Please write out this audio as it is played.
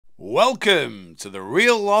Welcome to the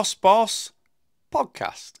Real Lost Boss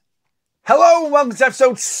podcast. Hello and welcome to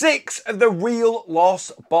episode 6 of the Real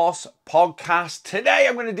Lost Boss podcast. Today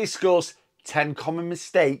I'm going to discuss 10 common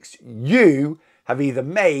mistakes you have either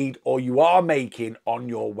made or you are making on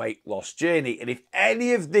your weight loss journey. And if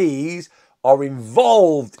any of these are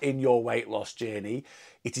involved in your weight loss journey,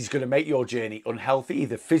 it is going to make your journey unhealthy,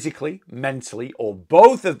 either physically, mentally, or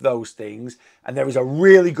both of those things. And there is a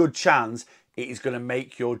really good chance it is going to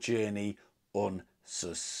make your journey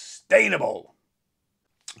unsustainable.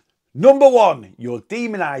 Number 1, you're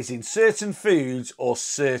demonizing certain foods or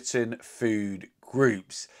certain food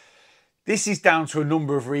groups. This is down to a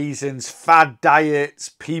number of reasons: fad diets,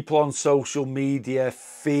 people on social media,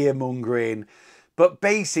 fear mongering. But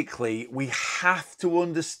basically, we have to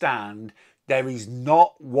understand there is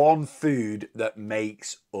not one food that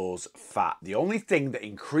makes us fat. The only thing that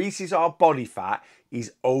increases our body fat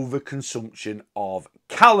is overconsumption of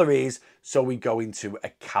calories, so we go into a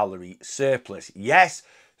calorie surplus. Yes,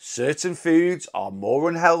 certain foods are more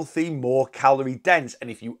unhealthy, more calorie dense, and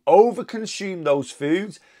if you overconsume those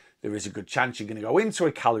foods, there is a good chance you're going to go into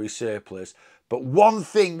a calorie surplus. But one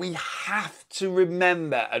thing we have to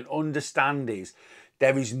remember and understand is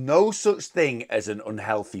there is no such thing as an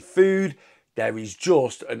unhealthy food. There is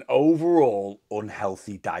just an overall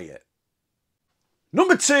unhealthy diet.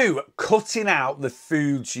 Number 2, cutting out the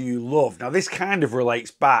foods you love. Now, this kind of relates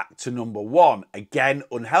back to number 1. Again,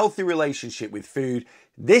 unhealthy relationship with food.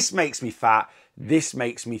 This makes me fat. This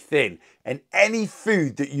makes me thin. And any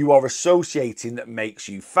food that you are associating that makes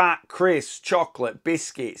you fat, crisps, chocolate,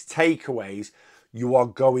 biscuits, takeaways, you are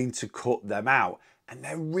going to cut them out. And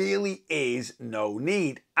there really is no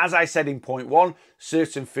need. As I said in point 1,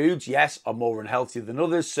 certain foods, yes, are more unhealthy than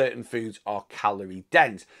others. Certain foods are calorie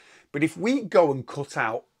dense. But if we go and cut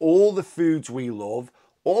out all the foods we love,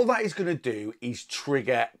 all that is going to do is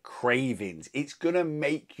trigger cravings. It's going to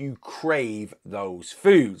make you crave those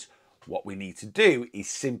foods. What we need to do is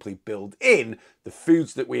simply build in the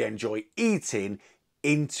foods that we enjoy eating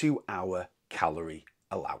into our calorie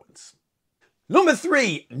allowance. Number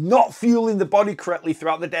 3, not fueling the body correctly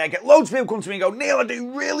throughout the day. I get loads of people come to me and go, Neil, I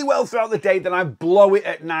do really well throughout the day, then I blow it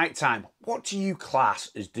at night time. What do you class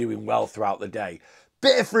as doing well throughout the day?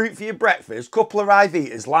 Bit of fruit for your breakfast, couple of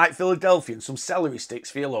Rivitas, light Philadelphia and some celery sticks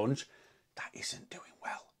for your lunch. That isn't doing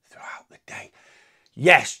well throughout the day.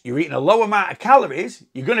 Yes, you're eating a low amount of calories.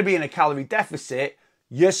 You're going to be in a calorie deficit.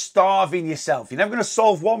 You're starving yourself. You're never going to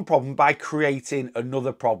solve one problem by creating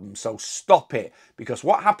another problem. So stop it. Because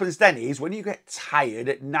what happens then is when you get tired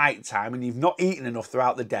at night time and you've not eaten enough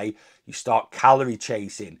throughout the day, you start calorie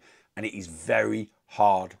chasing. And it is very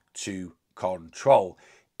hard to control.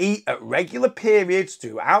 Eat at regular periods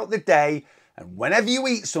throughout the day, and whenever you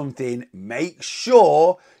eat something, make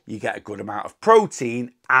sure you get a good amount of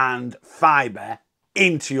protein and fibre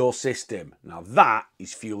into your system. Now that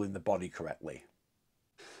is fueling the body correctly.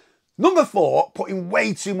 Number 4, putting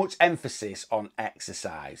way too much emphasis on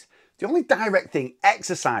exercise. The only direct thing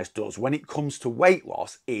exercise does when it comes to weight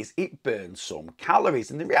loss is it burns some calories.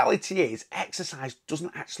 And the reality is exercise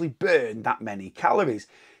doesn't actually burn that many calories.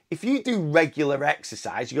 If you do regular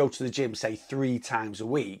exercise, you go to the gym, say 3 times a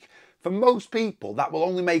week, for most people, that will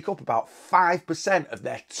only make up about 5% of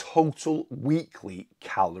their total weekly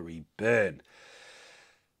calorie burn.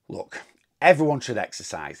 Look, everyone should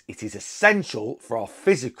exercise. It is essential for our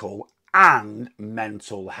physical and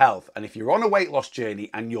mental health. And if you're on a weight loss journey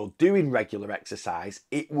and you're doing regular exercise,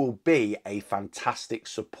 it will be a fantastic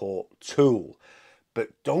support tool.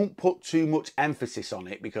 But don't put too much emphasis on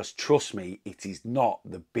it because trust me, it is not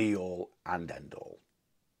the be all and end all.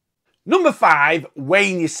 Number 5,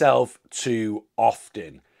 weighing yourself too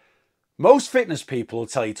often. Most fitness people will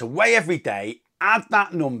tell you to weigh every day, add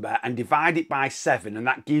that number and divide it by 7, and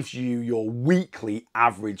that gives you your weekly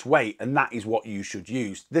average weight, and that is what you should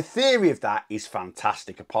use. The theory of that is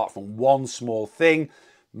fantastic, apart from one small thing.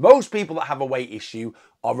 Most people that have a weight issue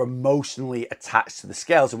are emotionally attached to the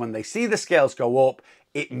scales, and when they see the scales go up,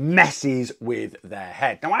 it messes with their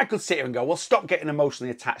head. Now, I could sit here and go, well, stop getting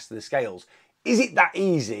emotionally attached to the scales. Is it that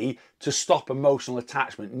easy to stop emotional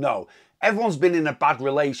attachment? No. Everyone's been in a bad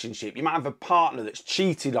relationship. You might have a partner that's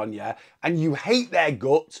cheated on you and you hate their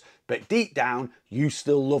guts, but deep down, you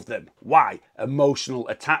still love them. Why? Emotional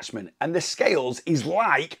attachment. And the scales is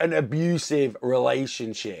like an abusive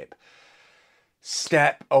relationship.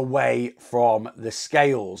 Step away from the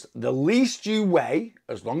scales. The least you weigh,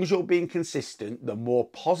 as long as you're being consistent, the more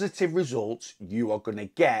positive results you are going to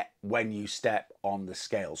get when you step on the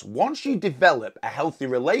scales. Once you develop a healthy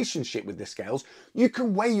relationship with the scales, you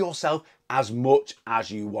can weigh yourself as much as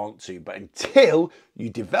you want to. But until you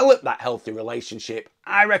develop that healthy relationship,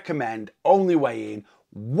 I recommend only weighing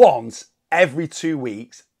once every 2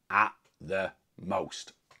 weeks at the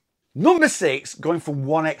most. Number 6, going from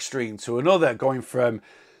one extreme to another, going from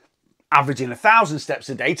averaging 1,000 steps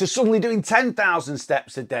a day to suddenly doing 10,000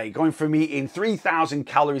 steps a day, going from eating 3,000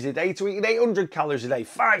 calories a day to eating 800 calories a day,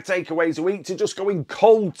 5 takeaways a week to just going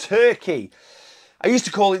cold turkey. I used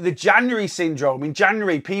to call it the January syndrome. In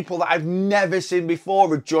January, people that I've never seen before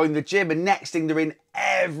have joined the gym, and next thing they're in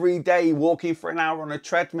every day walking for an hour on a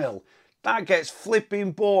treadmill. That gets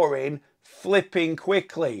flipping boring, flipping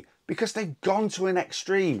quickly, because they've gone to an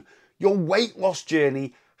extreme. Your weight loss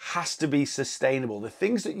journey has to be sustainable. The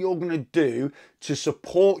things that you're going to do to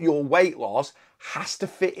support your weight loss has to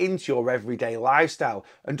fit into your everyday lifestyle.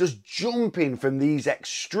 And just jumping from these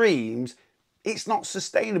extremes, it's not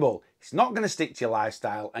sustainable. It's not going to stick to your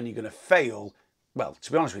lifestyle, and you're going to fail. Well,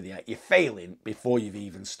 to be honest with you, you're failing before you've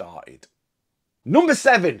even started. Number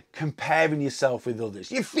 7, comparing yourself with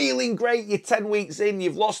others. You're feeling great, you're 10 weeks in,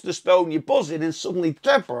 you've lost a stone, you're buzzing, and suddenly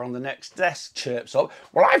Deborah on the next desk chirps up,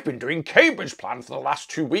 well, I've been doing Cambridge Plan for the last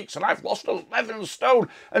 2 weeks and I've lost 11 stone,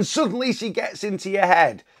 and suddenly she gets into your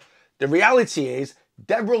head. The reality is,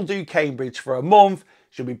 Deborah will do Cambridge for a month,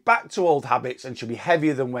 she'll be back to old habits, and she'll be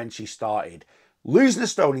heavier than when she started. Losing a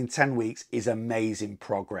stone in 10 weeks is amazing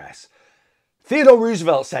progress. Theodore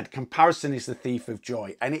Roosevelt said, comparison is the thief of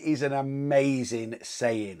joy, and it is an amazing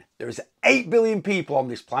saying. There is 8 billion people on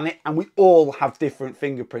this planet, and we all have different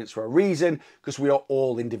fingerprints for a reason, because we are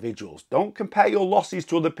all individuals. Don't compare your losses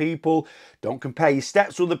to other people. Don't compare your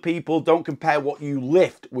steps to other people. Don't compare what you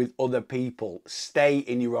lift with other people. Stay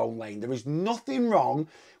in your own lane. There is nothing wrong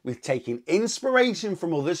with taking inspiration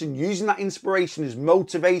from others and using that inspiration as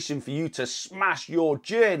motivation for you to smash your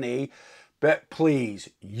journey. But please,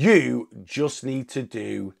 you just need to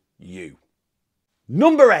do you.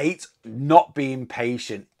 Number 8, not being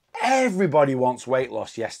patient. Everybody wants weight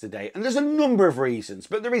loss yesterday, and there's a number of reasons,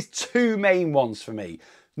 but there is 2 main ones for me.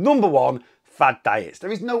 Number 1, fad diets.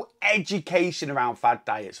 There is no education around fad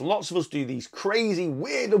diets. And lots of us do these crazy,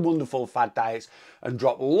 weird and wonderful fad diets and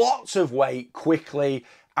drop lots of weight quickly,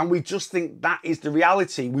 and we just think that is the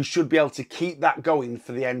reality. We should be able to keep that going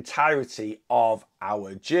for the entirety of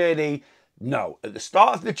our journey. No, at the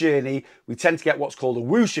start of the journey, we tend to get what's called a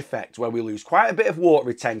whoosh effect, where we lose quite a bit of water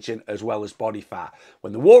retention as well as body fat.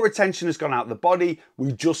 When the water retention has gone out of the body,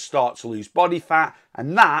 we just start to lose body fat,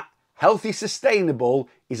 and that, healthy, sustainable,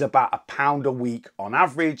 is about a pound a week on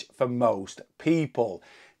average for most people.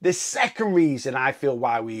 The second reason I feel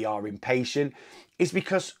why we are impatient is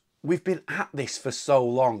because we've been at this for so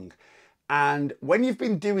long. And when you've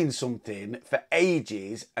been doing something for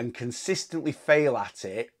ages and consistently fail at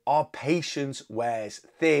it, our patience wears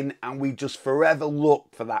thin, and we just forever look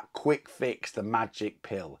for that quick fix, the magic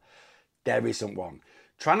pill. There isn't one.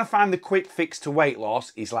 Trying to find the quick fix to weight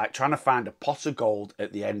loss is like trying to find a pot of gold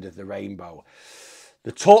at the end of the rainbow.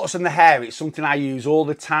 The tortoise and the hare, it's something I use all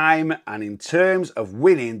the time, and in terms of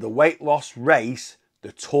winning the weight loss race,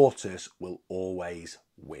 the tortoise will always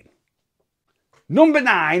win. Number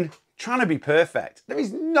 9, trying to be perfect. There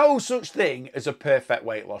is no such thing as a perfect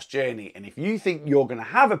weight loss journey, and if you think you're going to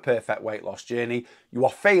have a perfect weight loss journey, you are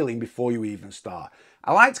failing before you even start.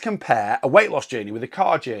 I like to compare a weight loss journey with a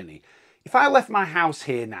car journey. If I left my house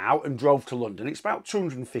here now and drove to London, it's about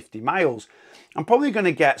 250 miles. I'm probably going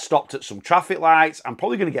to get stopped at some traffic lights. I'm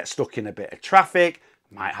probably going to get stuck in a bit of traffic.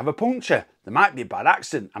 Might have a puncture. There might be a bad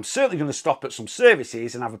accident. I'm certainly going to stop at some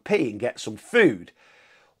services and have a pee and get some food.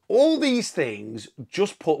 All these things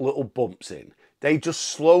just put little bumps in. They just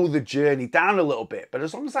slow the journey down a little bit. But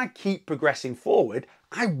as long as I keep progressing forward,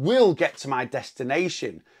 I will get to my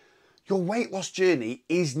destination. Your weight loss journey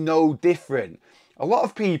is no different. A lot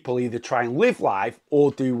of people either try and live life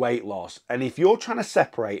or do weight loss. And if you're trying to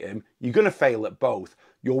separate them, you're going to fail at both.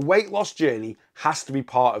 Your weight loss journey has to be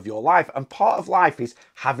part of your life. And part of life is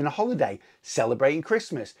having a holiday, celebrating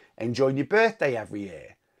Christmas, enjoying your birthday every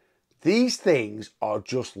year. These things are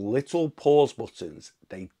just little pause buttons.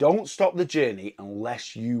 They don't stop the journey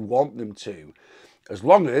unless you want them to. As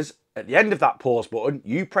long as at the end of that pause button,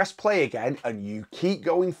 you press play again and you keep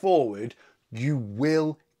going forward, you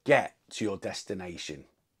will get to your destination.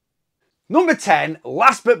 Number 10,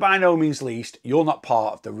 last but by no means least, you're not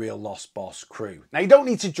part of the Real Lost Boss crew. Now, you don't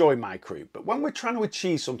need to join my crew, but when we're trying to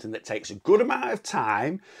achieve something that takes a good amount of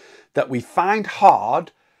time, that we find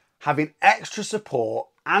hard, Having extra support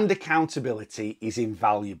and accountability is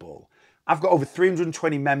invaluable. I've got over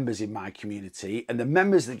 320 members in my community, and the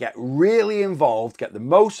members that get really involved get the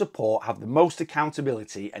most support, have the most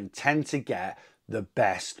accountability, and tend to get the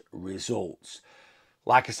best results.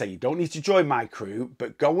 Like I say, you don't need to join my crew,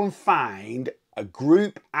 but go and find a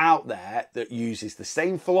group out there that uses the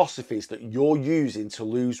same philosophies that you're using to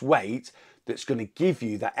lose weight, that's going to give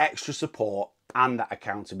you that extra support and that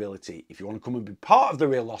accountability. If you want to come and be part of the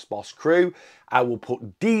Real Lost Boss crew, I will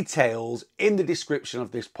put details in the description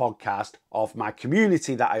of this podcast of my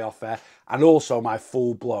community that I offer, and also my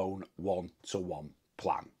full-blown one-to-one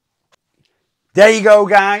plan. There you go,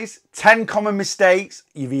 guys. 10 common mistakes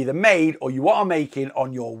you've either made or you are making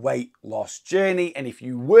on your weight loss journey. And if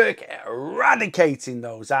you work at eradicating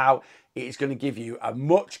those out, it is going to give you a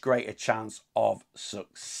much greater chance of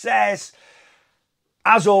success.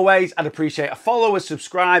 As always, I'd appreciate a follow, a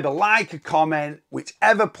subscribe, a like, a comment,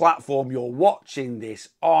 whichever platform you're watching this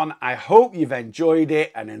on. I hope you've enjoyed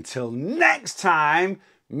it. And until next time,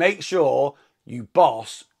 make sure you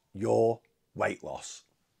boss your weight loss.